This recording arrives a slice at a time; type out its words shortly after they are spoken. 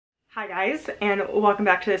Hi guys, and welcome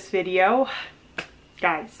back to this video.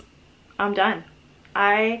 Guys, I'm done.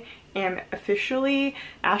 I am officially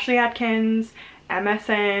Ashley Adkins,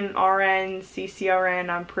 MSN, RN, CCRN.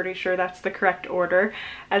 I'm pretty sure that's the correct order.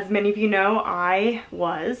 As many of you know, I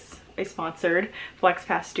was a sponsored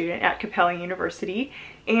FlexPass student at Capella University,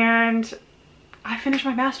 and I finished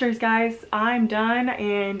my master's, guys. I'm done,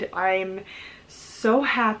 and I'm so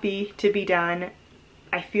happy to be done.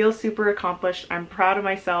 I feel super accomplished. I'm proud of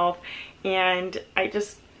myself, and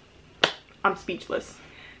I'm speechless.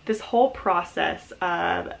 This whole process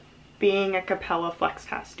of being a Capella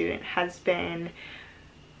FlexPass student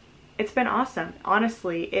it's been awesome.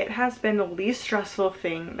 Honestly, it has been the least stressful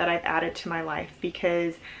thing that I've added to my life,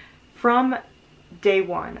 because from day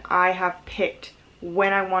one, I have picked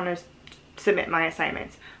when I want to submit my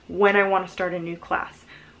assignments, when I want to start a new class,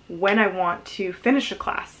 when I want to finish a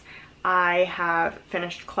class. I have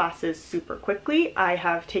finished classes super quickly. I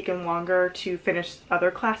have taken longer to finish other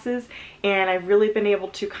classes, and I've really been able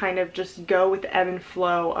to kind of just go with the ebb and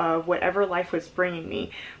flow of whatever life was bringing me.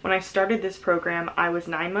 When I started this program, I was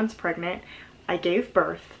 9 months pregnant. I gave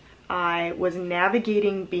birth. I was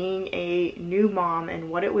navigating being a new mom and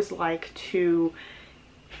what it was like to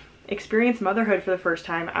experience motherhood for the first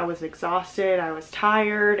time. I was exhausted, I was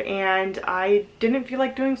tired, and I didn't feel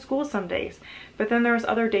like doing school some days. But then there was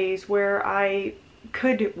other days where I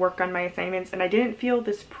could work on my assignments, and I didn't feel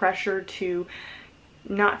this pressure to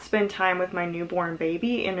not spend time with my newborn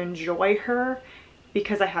baby and enjoy her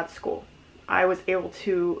because I had school. I was able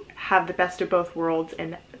to have the best of both worlds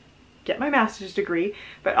and get my master's degree,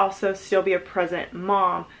 but also still be a present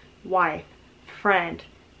mom, wife, friend,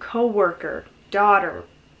 co-worker, daughter,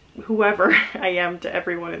 whoever I am to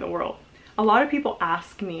everyone in the world. A lot of people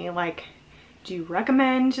ask me, like, do you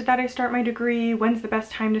recommend that I start my degree? When's the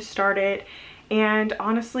best time to start it? And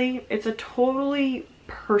honestly, it's a totally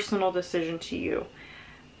personal decision to you.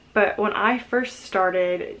 But when I first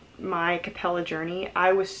started my Capella journey,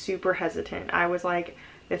 I was super hesitant. I was like,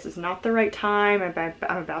 this is not the right time.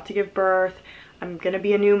 I'm about to give birth. I'm gonna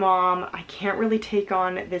be a new mom. I can't really take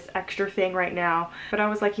on this extra thing right now. But I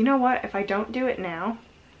was like, you know what? If I don't do it now,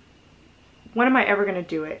 when am I ever gonna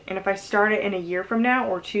do it? And if I start it in a year from now,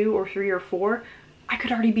 or 2 or 3 or 4, I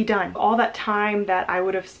could already be done. All that time that I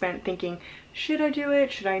would have spent thinking, should I do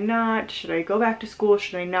it? Should I not? Should I go back to school?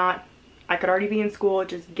 Should I not? I could already be in school,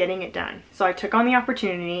 just getting it done. So I took on the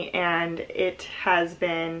opportunity, and it has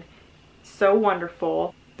been so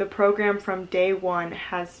wonderful. The program from day one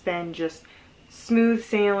has been just smooth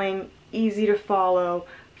sailing, easy to follow,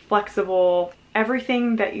 flexible.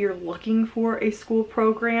 Everything that you're looking for a school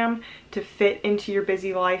program to fit into your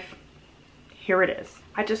busy life, here it is.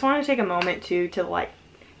 I just want to take a moment to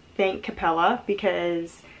thank Capella,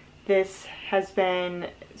 because this has been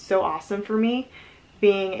so awesome for me.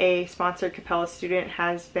 Being a sponsored Capella student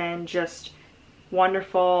has been just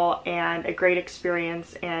wonderful and a great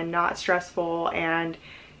experience and not stressful, and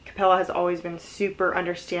Capella has always been super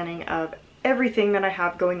understanding of everything that I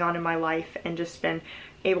have going on in my life and just been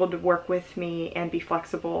able to work with me and be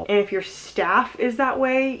flexible. And if your staff is that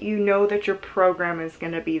way, you know that your program is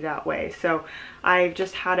going to be that way. So I've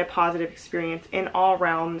just had a positive experience in all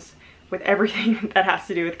realms with everything that has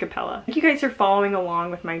to do with Capella. Thank you guys for following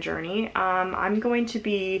along with my journey. I'm going to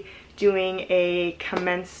be doing a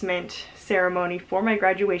commencement ceremony for my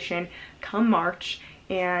graduation come March,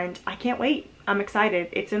 and I can't wait. I'm excited.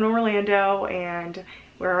 It's in Orlando, and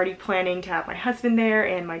we're already planning to have my husband there,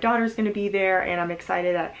 and my daughter's gonna be there, and I'm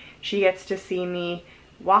excited that she gets to see me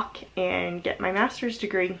walk and get my master's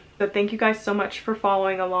degree. So thank you guys so much for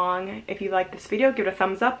following along. If you like this video, give it a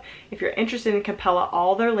thumbs up. If you're interested in Capella,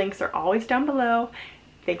 all their links are always down below.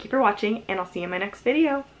 Thank you for watching, and I'll see you in my next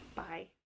video. Bye.